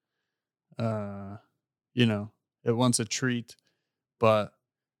progressive. Uh, it wants a treat, but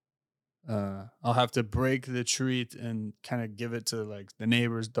I'll have to break the treat and kind of give it to like the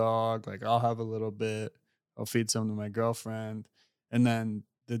neighbor's dog. Like I'll have a little bit. I'll feed some to my girlfriend, and then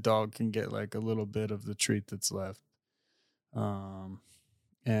the dog can get like a little bit of the treat that's left.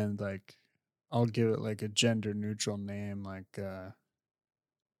 And like I'll give it like a gender neutral name, like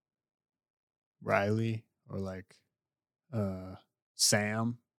Riley or like uh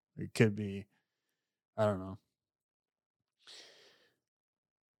Sam. It could be, I don't know.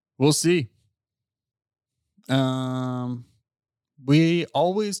 We'll see. Um we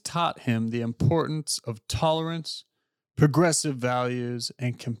always taught him the importance of tolerance, progressive values,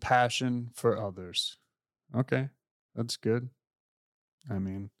 and compassion for others. Okay, that's good. I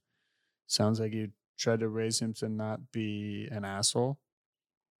mean, sounds like you tried to raise him to not be an asshole.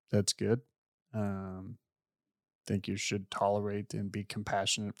 That's good. Um, think you should tolerate and be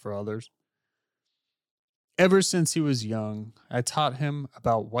compassionate for others. Ever since he was young, I taught him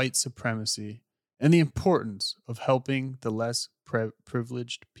about white supremacy and the importance of helping the less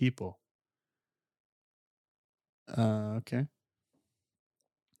privileged people. Okay.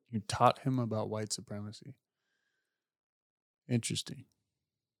 You taught him about white supremacy. Interesting.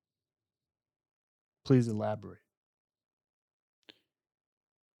 Please elaborate.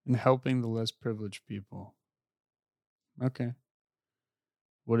 And helping the less privileged people. Okay.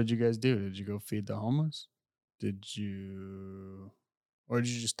 What did you guys do? Did you go feed the homeless? Or did you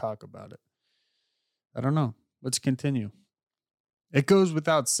just talk about it? I don't know. Let's continue. It goes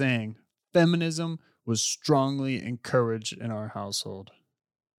without saying, feminism was strongly encouraged in our household.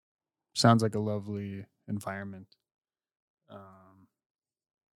 Sounds like a lovely environment.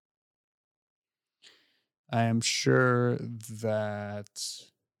 I am sure that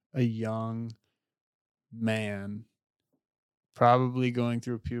a young man, probably going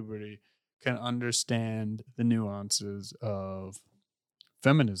through puberty, can understand the nuances of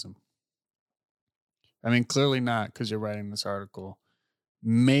feminism. I mean, clearly not because you're writing this article.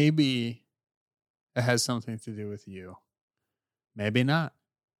 Maybe it has something to do with you. Maybe not.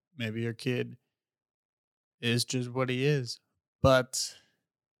 Maybe your kid is just what he is. But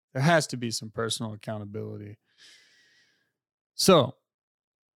there has to be some personal accountability. So,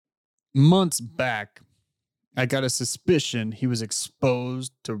 months back, I got a suspicion he was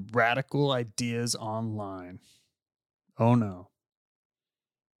exposed to radical ideas online. Oh no.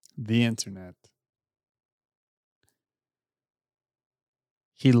 The internet.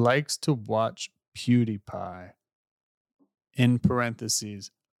 He likes to watch PewDiePie. In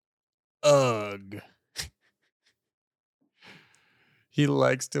parentheses, ugh. He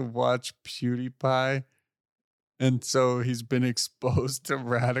likes to watch PewDiePie. And so he's been exposed to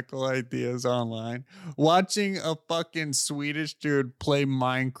radical ideas online. Watching a fucking Swedish dude play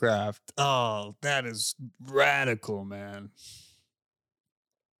Minecraft. Oh, that is radical, man.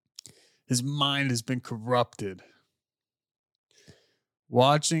 His mind has been corrupted.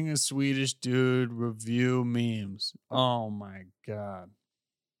 Watching a Swedish dude review memes. Oh my God.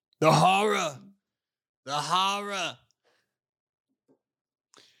 The horror. The horror.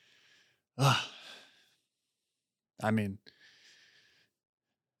 Ugh. I mean,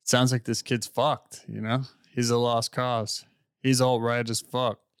 sounds like this kid's fucked, you know? He's a lost cause. He's all right as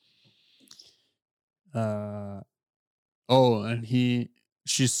fuck. And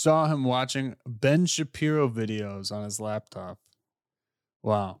she saw him watching Ben Shapiro videos on his laptop.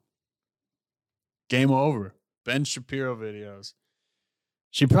 Wow. Game over. Ben Shapiro videos.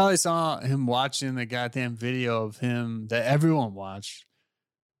 She probably saw him watching the goddamn video of him that everyone watched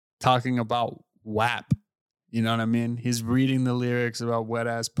talking about WAP. You know what I mean? He's reading the lyrics about wet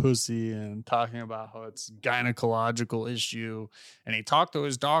ass pussy and talking about how it's gynecological issue. And he talked to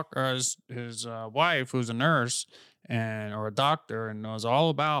his doctor, his wife, who's a nurse or a doctor, and knows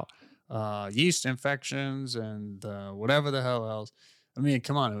all about yeast infections and whatever the hell else. I mean,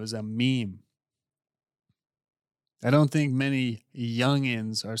 come on, it was a meme. I don't think many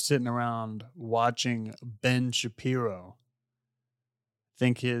youngins are sitting around watching Ben Shapiro. I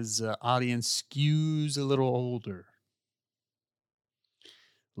think his audience skews a little older,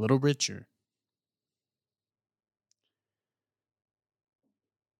 a little richer.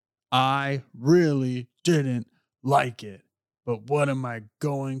 I really didn't like it, but what am I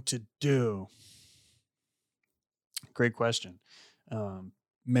going to do? Great question.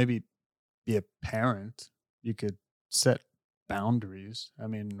 Maybe be a parent. You could set boundaries. I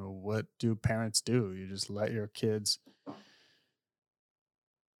mean, what do parents do? You just let your kids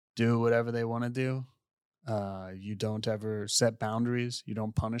do whatever they want to do. You don't ever set boundaries. You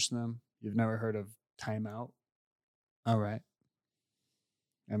don't punish them. You've never heard of timeout. All right.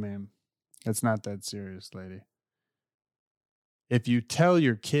 I mean, it's not that serious, lady. If you tell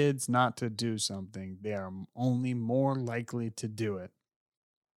your kids not to do something, they are only more likely to do it.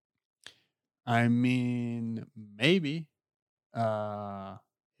 I mean, maybe.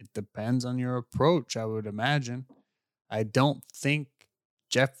 It depends on your approach, I would imagine. I don't think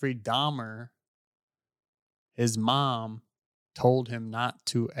Jeffrey Dahmer, his mom, told him not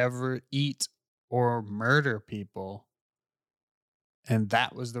to ever eat or murder people. And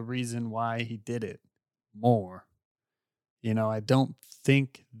that was the reason why he did it more. You know, I don't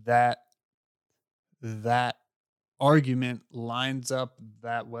think that argument lines up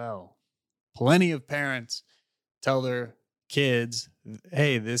that well. Plenty of parents tell their kids,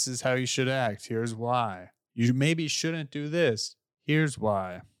 hey, this is how you should act. Here's why. You maybe shouldn't do this. Here's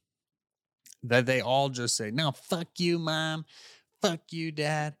why. That they all just say, no, fuck you, mom. Fuck you,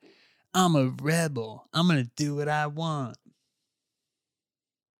 dad. I'm a rebel. I'm going to do what I want.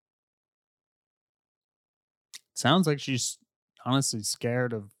 Sounds like she's honestly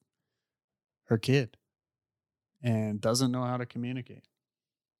scared of her kid and doesn't know how to communicate.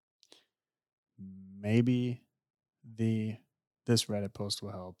 Maybe this Reddit post will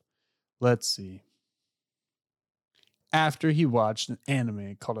help. Let's see. After he watched an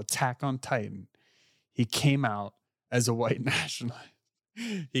anime called Attack on Titan, he came out as a white nationalist.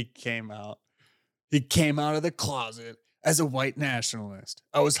 He came out of the closet as a white nationalist.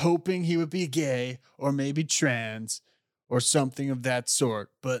 I was hoping he would be gay or maybe trans or something of that sort,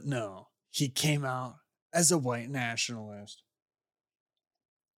 but no, he came out as a white nationalist.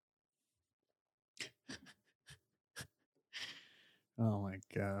 Oh my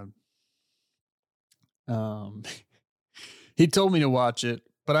God. He told me to watch it,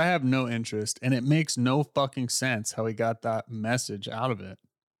 but I have no interest, and it makes no fucking sense how he got that message out of it.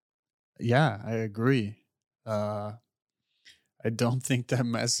 Yeah, I agree. I don't think that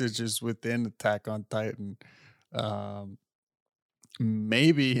message is within Attack on Titan.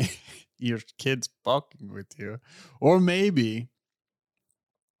 Maybe your kid's fucking with you, or maybe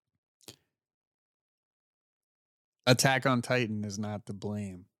Attack on Titan is not to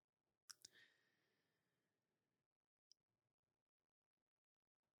blame.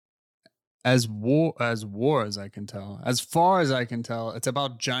 As I can tell, as far as I can tell, it's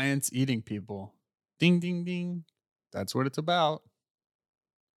about giants eating people. Ding, ding, ding. That's what it's about.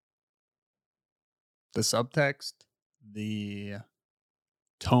 The subtext, the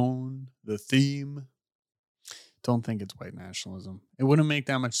tone, the theme. Don't think it's white nationalism. It wouldn't make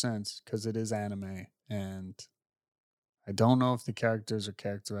that much sense because it is anime, and I don't know if the characters are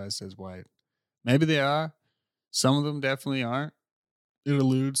characterized as white. Maybe they are. Some of them definitely aren't. It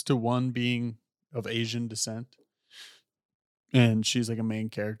alludes to one being of Asian descent, and she's like a main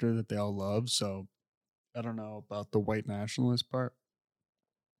character that they all love. So I don't know about the white nationalist part.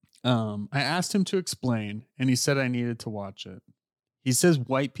 I asked him to explain, and he said I needed to watch it. He says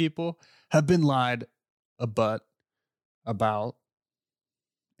white people have been lied about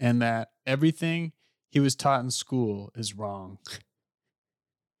and that everything he was taught in school is wrong.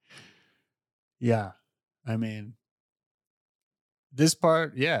 Yeah. I mean, this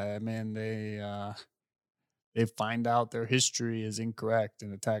part, yeah, I mean, they find out their history is incorrect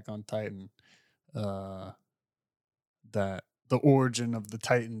in Attack on Titan. Uh that the origin of the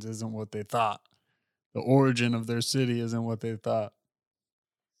Titans isn't what they thought. The origin of their city isn't what they thought.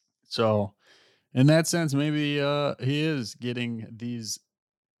 So, in that sense, maybe he is getting these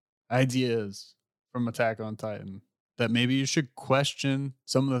ideas from Attack on Titan that maybe you should question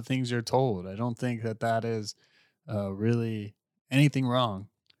some of the things you're told. I don't think that that is really anything wrong.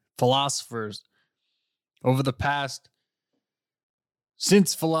 Philosophers over the past,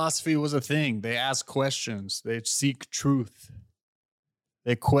 since philosophy was a thing, they ask questions, they seek truth,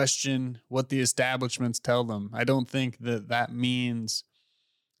 they question what the establishments tell them. I don't think that that means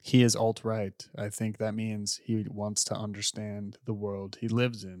he is alt right. I think that means he wants to understand the world he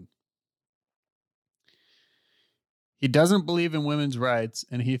lives in. He doesn't believe in women's rights,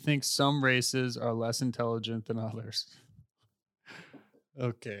 and he thinks some races are less intelligent than others.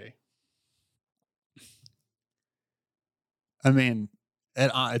 Okay. I mean,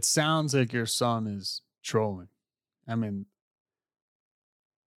 it sounds like your son is trolling. I mean,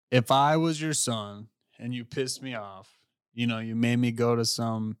 if I was your son and you pissed me off, you made me go to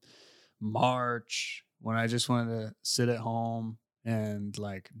some march when I just wanted to sit at home and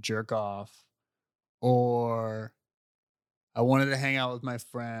like jerk off, or I wanted to hang out with my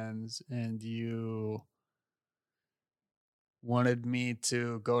friends and you wanted me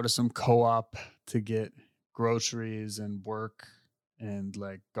to go to some co-op to get groceries and work and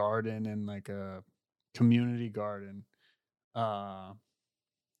like garden and like a community garden. Uh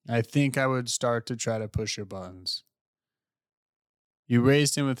I think I would start to try to push your buttons. You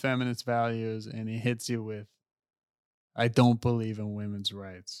raised him with feminist values and he hits you with, I don't believe in women's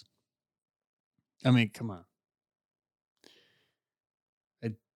rights. I mean, come on.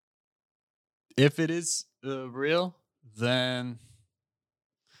 I, if it is real, then,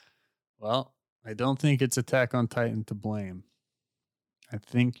 well, I don't think it's Attack on Titan to blame. I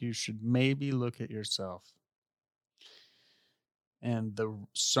think you should maybe look at yourself. And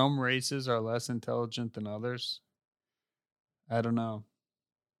some races are less intelligent than others. I don't know.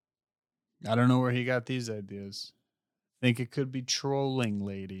 I don't know where he got these ideas. Think it could be trolling,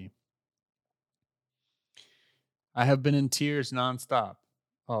 lady. I have been in tears nonstop.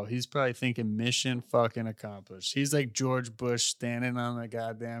 Oh, he's probably thinking mission fucking accomplished. He's like George Bush standing on the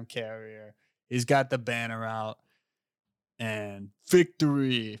goddamn carrier. He's got the banner out and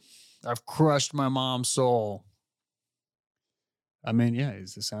victory. I've crushed my mom's soul. I mean, yeah, he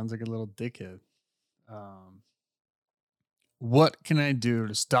sounds like a little dickhead. Um, what can I do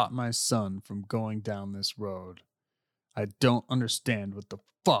to stop my son from going down this road? I don't understand what the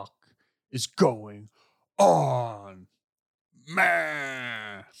fuck is going on.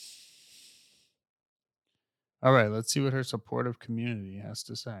 Man. All right, let's see what her supportive community has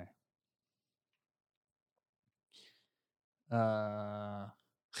to say. Uh,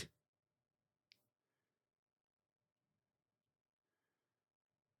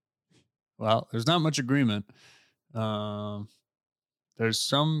 well, there's not much agreement. Um, there's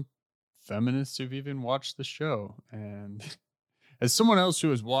some feminists who've even watched the show, and as someone else who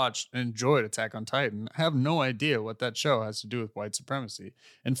has watched and enjoyed Attack on Titan, I have no idea what that show has to do with white supremacy.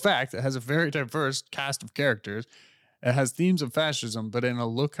 In fact, it has a very diverse cast of characters. It has themes of fascism, but in a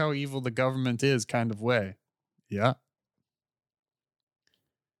look how evil the government is kind of way. Yeah,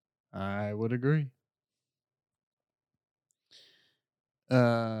 I would agree.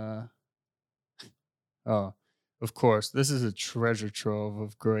 Uh, oh, of course, this is a treasure trove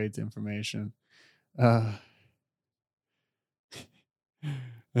of great information. Uh,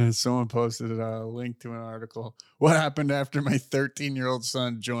 and someone posted a link to an article. What happened after my 13-year-old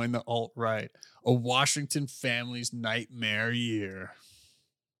son joined the alt right? A Washington family's nightmare year.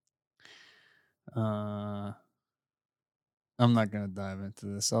 I'm not going to dive into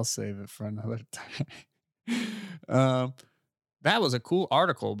this. I'll save it for another time. That was a cool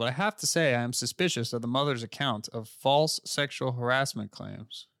article, but I have to say I am suspicious of the mother's account of false sexual harassment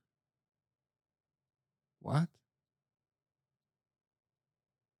claims. What?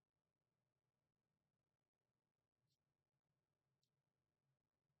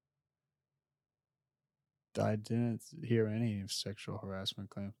 I didn't hear any sexual harassment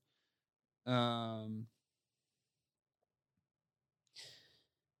claims. Um,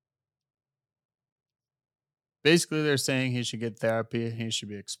 Basically, they're saying he should get therapy. He should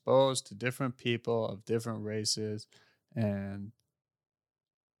be exposed to different people of different races and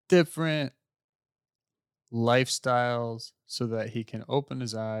different lifestyles so that he can open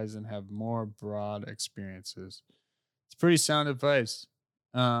his eyes and have more broad experiences. It's pretty sound advice.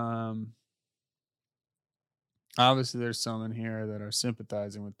 Um, Obviously, there's some in here that are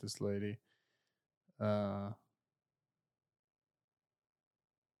sympathizing with this lady. Uh,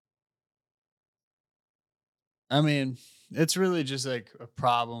 I mean, it's really just like a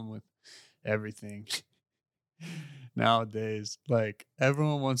problem with everything nowadays. Like,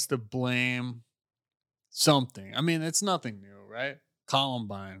 everyone wants to blame something. I mean, it's nothing new, right?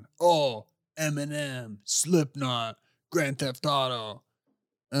 Columbine. Oh, Eminem, Slipknot, Grand Theft Auto.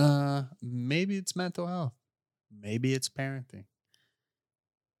 Maybe it's mental health. Maybe it's parenting.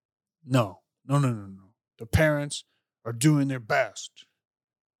 No, no, no, no, no. The parents are doing their best.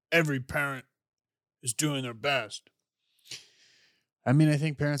 Every parent is doing their best. I mean, I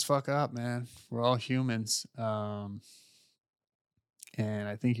think parents fuck up, man. We're all humans. And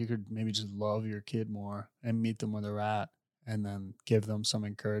I think you could maybe just love your kid more and meet them where they're at and then give them some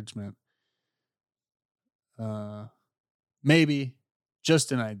encouragement. Uh, Maybe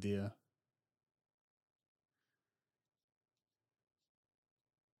just an idea.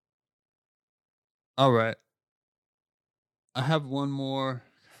 All right. I have one more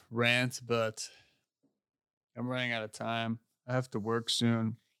rant, but I'm running out of time. I have to work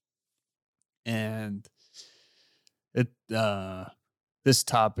soon. And it this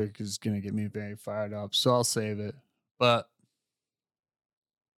topic is going to get me very fired up, so I'll save it. But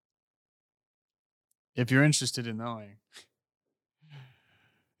if you're interested in knowing,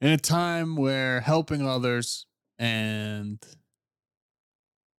 in a time where helping others and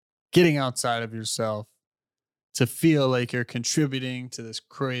getting outside of yourself to feel like you're contributing to this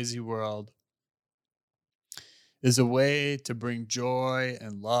crazy world is a way to bring joy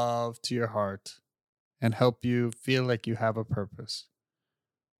and love to your heart and help you feel like you have a purpose.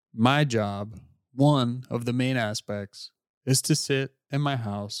 My job, one of the main aspects, is to sit in my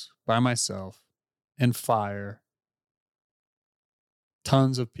house by myself and fire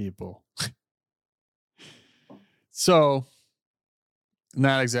tons of people. So,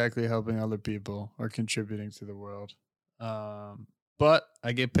 not exactly helping other people or contributing to the world. But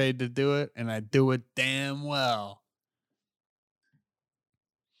I get paid to do it and I do it damn well.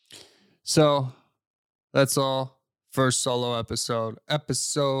 So, that's all. First solo episode,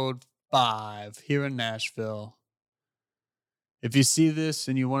 episode 5 here in Nashville. If you see this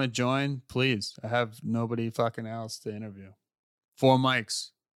and you want to join, please. I have nobody fucking else to interview. 4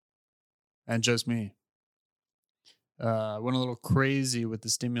 mics and just me. I went a little crazy with the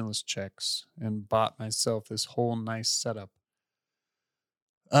stimulus checks and bought myself this whole nice setup.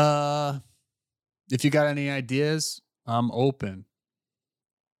 If you got any ideas, I'm open.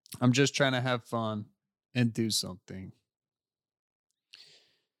 I'm just trying to have fun and do something.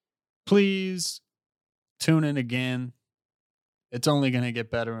 Please tune in again. It's only going to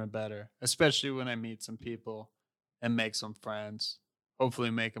get better and better, especially when I meet some people and make some friends.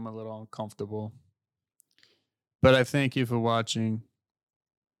 Hopefully make them a little uncomfortable. But I thank you for watching.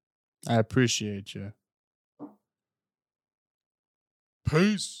 I appreciate you.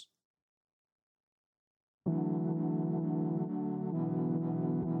 Peace.